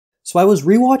So I was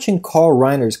rewatching Carl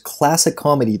Reiner's classic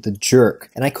comedy The Jerk,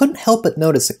 and I couldn't help but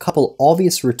notice a couple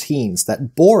obvious routines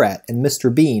that Borat and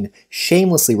Mr. Bean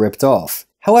shamelessly ripped off.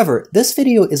 However, this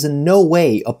video is in no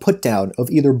way a put-down of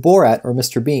either Borat or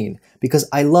Mr. Bean, because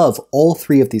I love all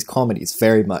three of these comedies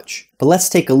very much. But let's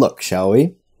take a look, shall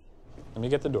we? Let me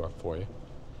get the door for you.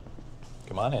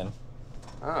 Come on in.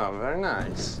 Oh, very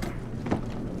nice.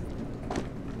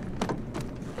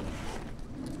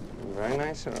 Very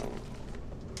nice room.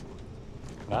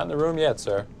 Not in the room yet,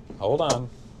 sir. Hold on.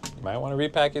 You might want to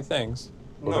repack your things.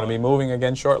 We're going to be moving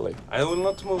again shortly. I will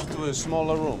not move to a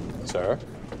smaller room. Sir,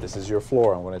 this is your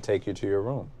floor. I'm going to take you to your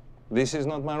room. This is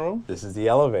not my room? This is the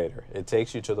elevator. It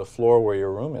takes you to the floor where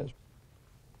your room is.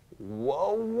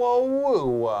 Whoa, whoa,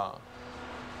 whoa.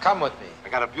 Come with me. I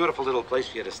got a beautiful little place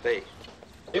for you to stay.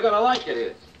 You're gonna like it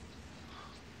here.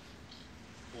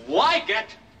 Like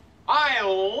it? I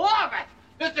love it!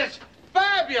 This is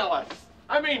fabulous!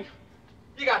 I mean,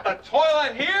 you got the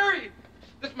toilet here?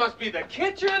 This must be the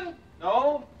kitchen?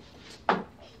 No? You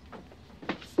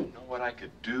know what I could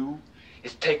do?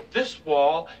 Is take this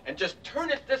wall and just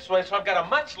turn it this way so I've got a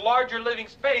much larger living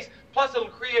space, plus it'll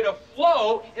create a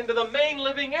flow into the main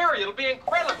living area. It'll be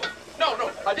incredible. No,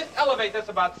 I just elevate this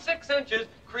about 6 inches,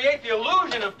 create the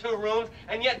illusion of 2 rooms,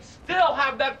 and yet still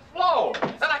have that flow.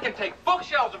 Then I can take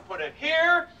bookshelves and put it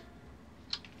here.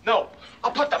 No,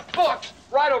 I'll put the books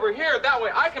right over here. That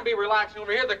way I can be relaxing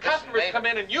over here. The customers come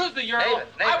in and use the urinal.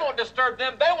 I won't disturb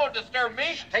them. They won't disturb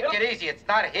me. Take it easy. It's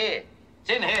not here. It's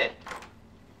in here.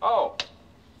 Oh.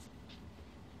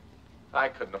 I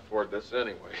couldn't afford this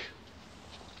anyway.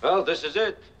 Well, this is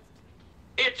it.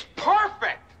 It's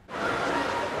perfect!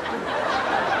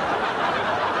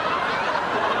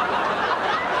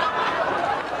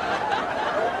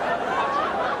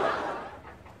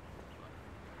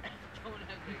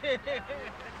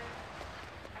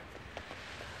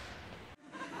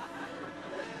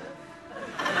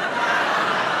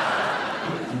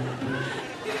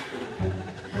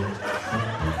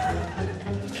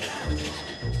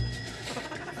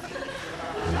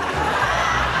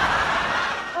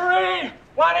 Marie,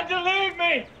 why did you leave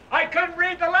me? I couldn't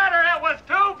read the letter. It was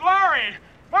too blurry.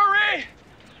 Marie!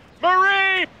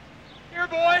 Marie! Here,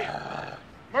 boy.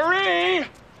 Marie!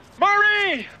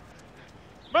 Marie!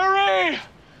 Marie!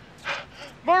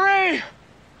 Marie!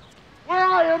 Where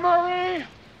are you, Marie?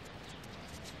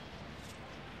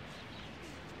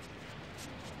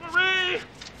 Marie!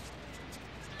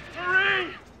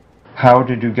 Marie! How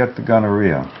did you get the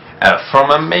gonorrhea?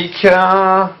 From a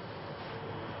maker.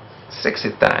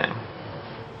 Sexy time.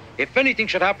 If anything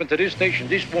should happen to this station,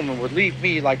 this woman would leave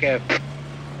me like a...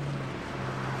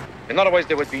 In other words,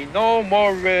 there would be no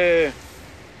more, Do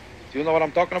you know what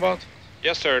I'm talking about?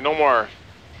 Yes, sir. No more.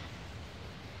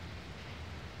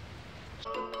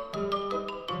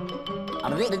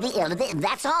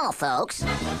 That's all, folks.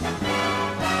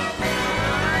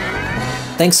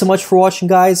 Thanks so much for watching,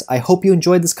 guys. I hope you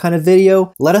enjoyed this kind of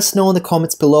video. Let us know in the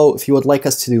comments below if you would like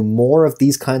us to do more of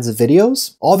these kinds of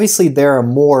videos. Obviously, there are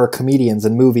more comedians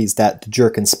and movies that The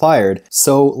Jerk inspired,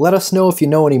 so let us know if you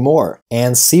know any more.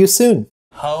 And see you soon.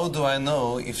 How do I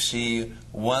know if she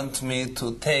wants me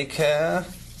to take her?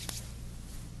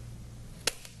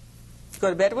 Go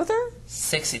to bed with her?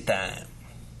 Sexy time.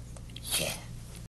 Yeah.